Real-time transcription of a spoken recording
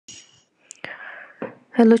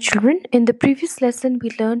Hello, children. In the previous lesson,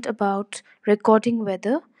 we learned about recording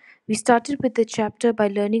weather. We started with the chapter by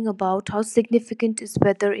learning about how significant is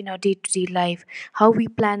weather in our day to day life, how we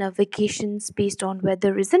plan our vacations based on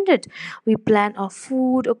weather, isn't it? We plan our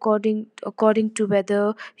food according to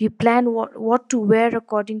weather, we plan what to wear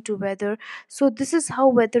according to weather. So, this is how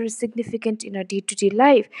weather is significant in our day to day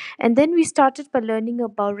life. And then we started by learning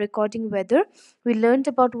about recording weather. We learned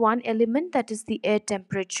about one element, that is the air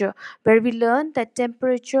temperature, where we learn that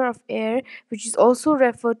temperature of air, which is also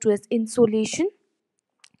referred to as insolation,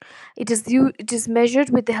 it is measured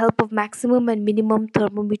with the help of maximum and minimum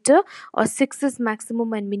thermometer, or six's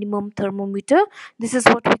maximum and minimum thermometer. This is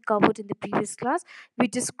what we covered in the previous class. We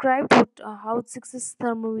described how six's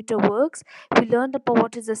thermometer works. We learned about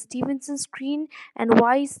what is a Stevenson screen and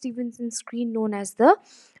why is Stevenson screen known as the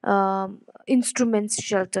instruments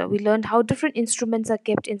shelter. We learned how different instruments are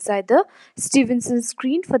kept inside the Stevenson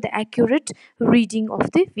screen for the accurate reading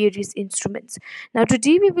of the various instruments. Now,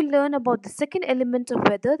 today we will learn about the second element of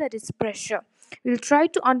weather, that is pressure. We'll try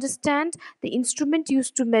to understand the instrument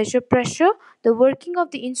used to measure pressure, the working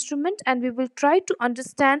of the instrument, and we will try to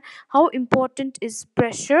understand how important is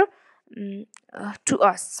pressure to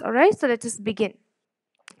us. All right, so let us begin.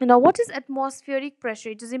 Now, what is atmospheric pressure?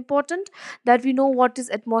 It is important that we know what is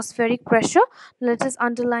atmospheric pressure. Let us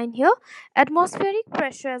underline here. Atmospheric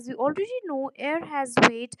pressure, as we already know, air has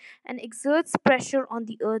weight and exerts pressure on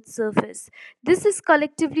the Earth's surface. This is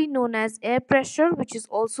collectively known as air pressure, which is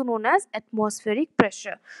also known as atmospheric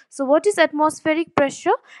pressure. So, what is atmospheric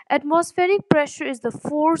pressure? Atmospheric pressure is the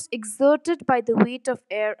force exerted by the weight of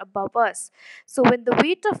air above us. So, when the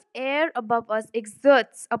weight of air above us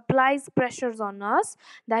applies pressures on us,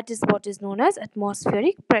 that is what is known as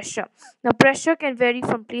atmospheric pressure. Now, pressure can vary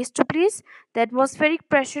from place to place. The atmospheric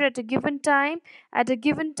pressure at a given time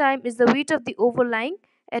is the weight of the overlying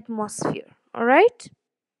atmosphere. All right.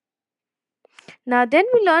 Now, then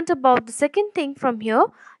we learned about the second thing from here,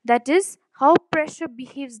 that is how pressure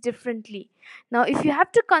behaves differently. Now, if you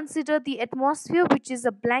have to consider the atmosphere, which is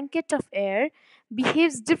a blanket of air,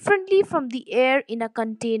 behaves differently from the air in a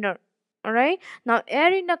container. All right. Now,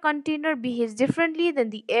 air in a container behaves differently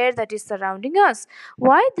than the air that is surrounding us.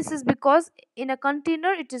 Why? This is because in a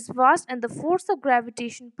container it is vast and the force of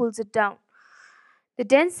gravitation pulls it down. The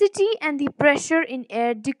density and the pressure in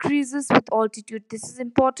air decreases with altitude. This is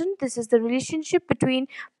important. This is the relationship between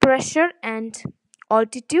pressure and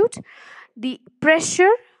altitude. The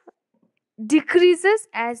pressure decreases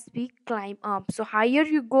as we climb up. So higher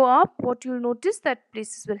you go up, what you'll notice that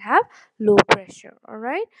places will have low pressure. All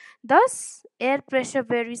right. Thus, air pressure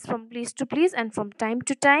varies from place to place and from time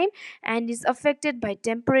to time and is affected by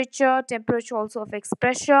temperature. Temperature also affects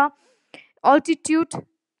pressure. Altitude,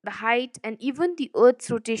 the height, and even the Earth's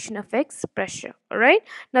rotation affects pressure. All right.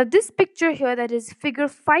 Now, this picture here, that is figure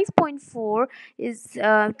 5.4, is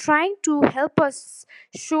trying to help us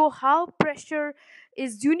show how pressure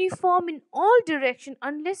is uniform in all direction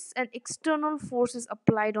unless an external force is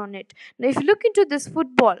applied on it. Now, if you look into this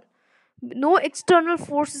football, no external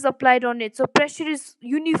force is applied on it, so pressure is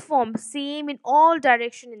uniform, same in all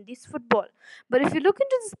direction in this football. But if you look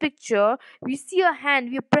into this picture, we see a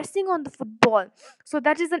hand, we are pressing on the football, so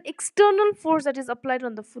that is an external force that is applied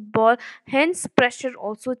on the football, hence pressure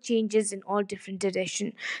also changes in all different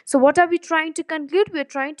direction. So what are we trying to conclude? We are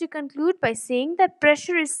trying to conclude by saying that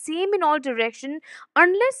pressure is same in all direction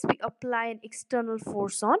unless we apply an external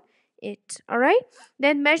force on it. All right.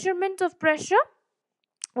 Then measurement of pressure.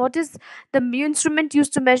 What is the instrument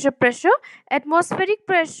used to measure pressure? Atmospheric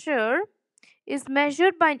pressure is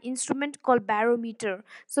measured by an instrument called barometer.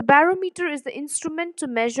 So, barometer is the instrument to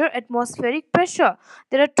measure atmospheric pressure.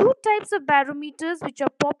 There are two types of barometers which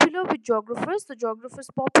are popular with geographers. The geographers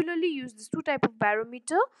popularly use these two types of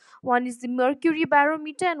barometer. One is the mercury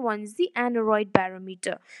barometer and one is the aneroid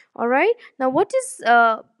barometer. All right. Now, what is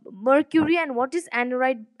mercury and what is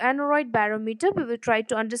aneroid barometer? We will try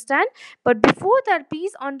to understand. But before that,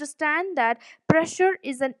 please understand that pressure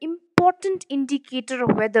is an important indicator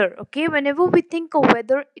of weather. Okay, whenever we think of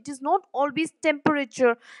weather, it is not always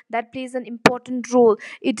temperature that plays an important role.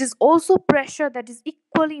 It is also pressure that is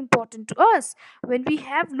equally important to us. When we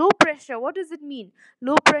have low pressure, what does it mean?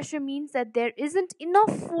 Low pressure means that there isn't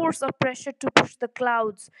enough force or pressure to push the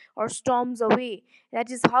clouds or storms away. That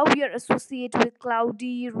is how we are associated with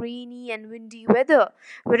cloudy, rainy, and windy weather.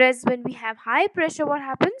 Whereas when we have high pressure, what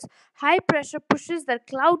happens? High pressure pushes the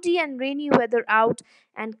cloudy and rainy weather out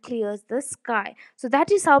and clears the sky. So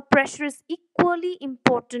that is how pressure is equally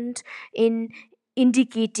important in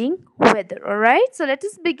indicating weather. All right. So let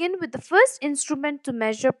us begin with the first instrument to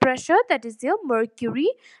measure pressure, that is your mercury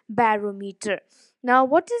barometer. Now,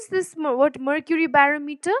 what is this what mercury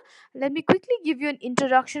barometer? Let me quickly give you an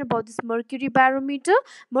introduction about this mercury barometer.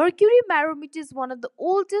 Mercury barometer is one of the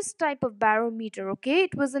oldest type of barometer. Okay,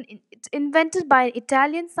 it's invented by an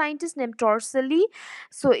Italian scientist named Torselli.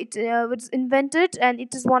 So it was invented, and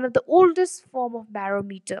it is one of the oldest form of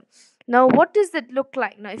barometer. Now, what does it look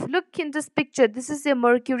like? Now, if you look in this picture, this is a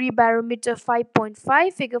mercury barometer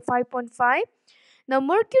 5.5, figure 5.5. Now,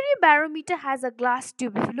 mercury barometer has a glass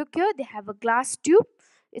tube. If you look here, they have a glass tube.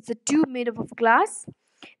 It's a tube made up of glass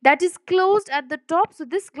that is closed at the top. So,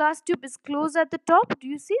 this glass tube is closed at the top. Do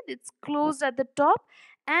you see? It's closed at the top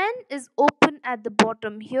and is open at the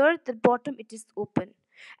bottom. Here, at the bottom, it is open.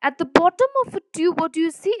 At the bottom of a tube, what do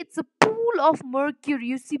you see? It's a pool of mercury.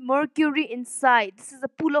 You see mercury inside. This is a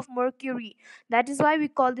pool of mercury. That is why we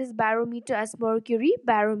call this barometer as mercury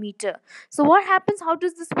barometer. So, what happens? How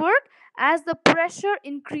does this work? As the pressure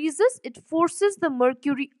increases, it forces the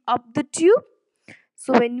mercury up the tube.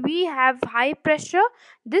 So when we have high pressure,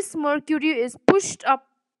 this mercury is pushed up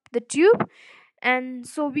the tube, and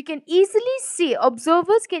so we can easily see,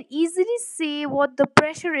 observers can easily see what the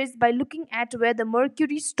pressure is by looking at where the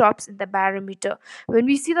mercury stops in the barometer. When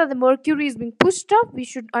we see that the mercury is being pushed up, we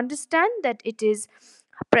should understand that it is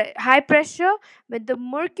high pressure. When the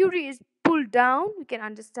mercury is pulled down, we can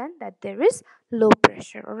understand that there is low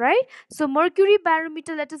pressure. All right, so mercury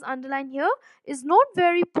barometer, let us underline here, is not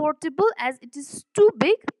very portable as it is too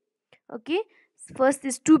big. Okay, first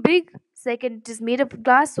is too big, second it is made of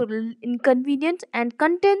glass, so inconvenient, and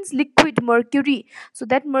contains liquid mercury, so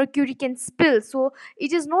that mercury can spill, so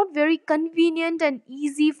it is not very convenient and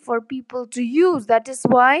easy for people to use. That is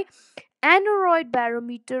why aneroid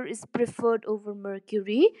barometer is preferred over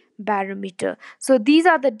mercury barometer. So these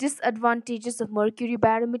are the disadvantages of mercury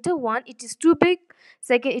barometer. One, it is too big.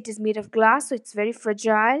 Second, it is made of glass, so it's very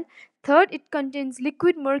fragile. Third, it contains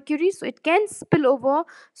liquid mercury, so it can spill over,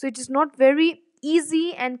 so it is not very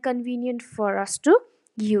easy and convenient for us to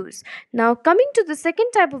use. Now, coming to the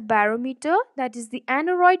second type of barometer, that is the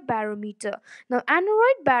aneroid barometer. Now,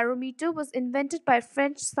 aneroid barometer was invented by a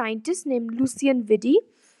French scientist named Lucien Vidi.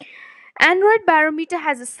 Android barometer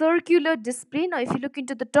has a circular display. Now, if you look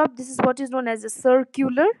into the top, this is what is known as a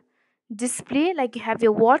circular display, like you have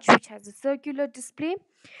your watch which has a circular display.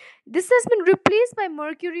 This has been replaced by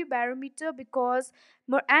mercury barometer because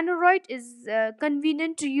aneroid is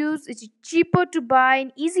convenient to use, it is cheaper to buy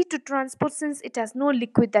and easy to transport since it has no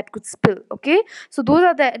liquid that could spill. Okay, so those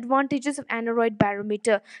are the advantages of aneroid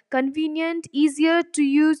barometer: convenient, easier to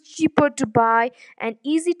use, cheaper to buy, and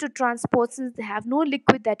easy to transport since they have no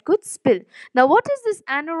liquid that could spill. Now, what is this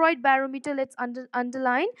aneroid barometer? Let's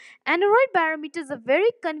underline. Aneroid barometer is a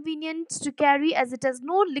very convenient to carry as it has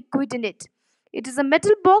no liquid in it. It is a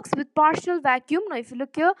metal box with partial vacuum. Now, if you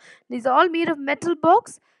look here, these are all made of metal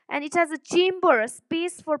box, and it has a chamber, a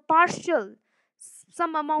space for partial,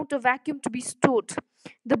 some amount of vacuum to be stored.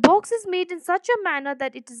 The box is made in such a manner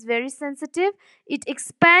that it is very sensitive. It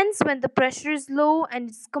expands when the pressure is low and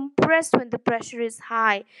it's compressed when the pressure is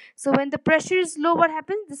high. So when the pressure is low, what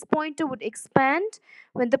happens? This pointer would expand.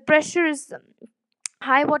 When the pressure is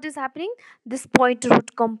high, what is happening? This pointer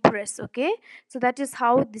would compress. Okay, so that is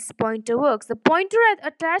how this pointer works. The pointer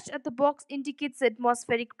attached at the box indicates the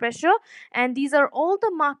atmospheric pressure, and these are all the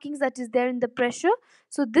markings that is there in the pressure.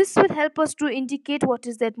 So this will help us to indicate what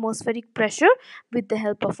is the atmospheric pressure with the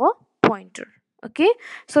help of a pointer. Okay,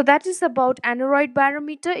 so that is about aneroid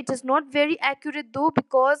barometer. It is not very accurate though,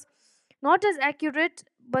 because not as accurate,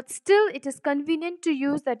 but still it is convenient to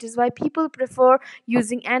use. That is why people prefer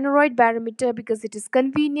using aneroid barometer, because it is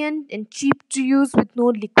convenient and cheap to use with no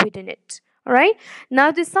liquid in it. All right,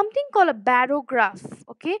 now there's something called a barograph.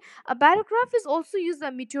 Okay, a barograph is also used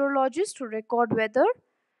by meteorologists to record weather,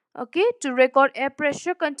 okay, to record air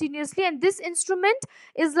pressure continuously, and this instrument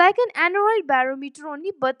is like an aneroid barometer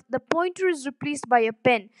only, but the pointer is replaced by a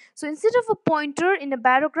pen. So instead of a pointer in a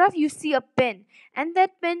barograph, you see a pen, and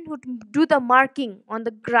that pen would do the marking on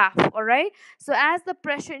the graph. All right, so as the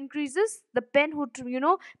pressure increases, the pen would,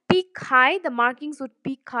 peak high, the markings would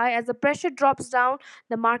peak high. As the pressure drops down,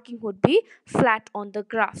 the marking would be flat on the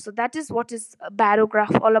graph. So that is what is a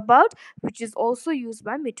barograph all about, which is also used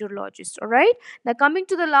by meteorologists. All right, now, coming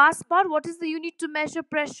to the last part, what is the unit to measure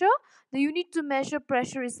pressure? The unit to measure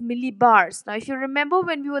pressure is millibars. Now, if you remember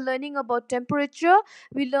when we were learning about temperature,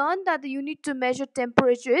 we learned that the unit to measure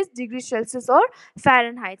temperature is degrees Celsius or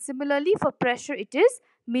Fahrenheit. Similarly, for pressure, it is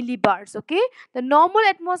millibars. Okay, the normal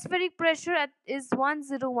atmospheric pressure is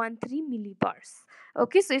 1013 millibars.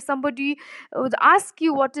 Okay, so if somebody would ask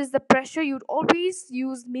you what is the pressure, you'd always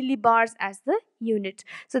use millibars as the unit.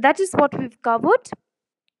 So that is what we've covered.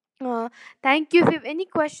 Uh, Thank you. If you have any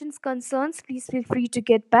questions, concerns, please feel free to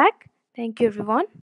get back. Thank you, everyone.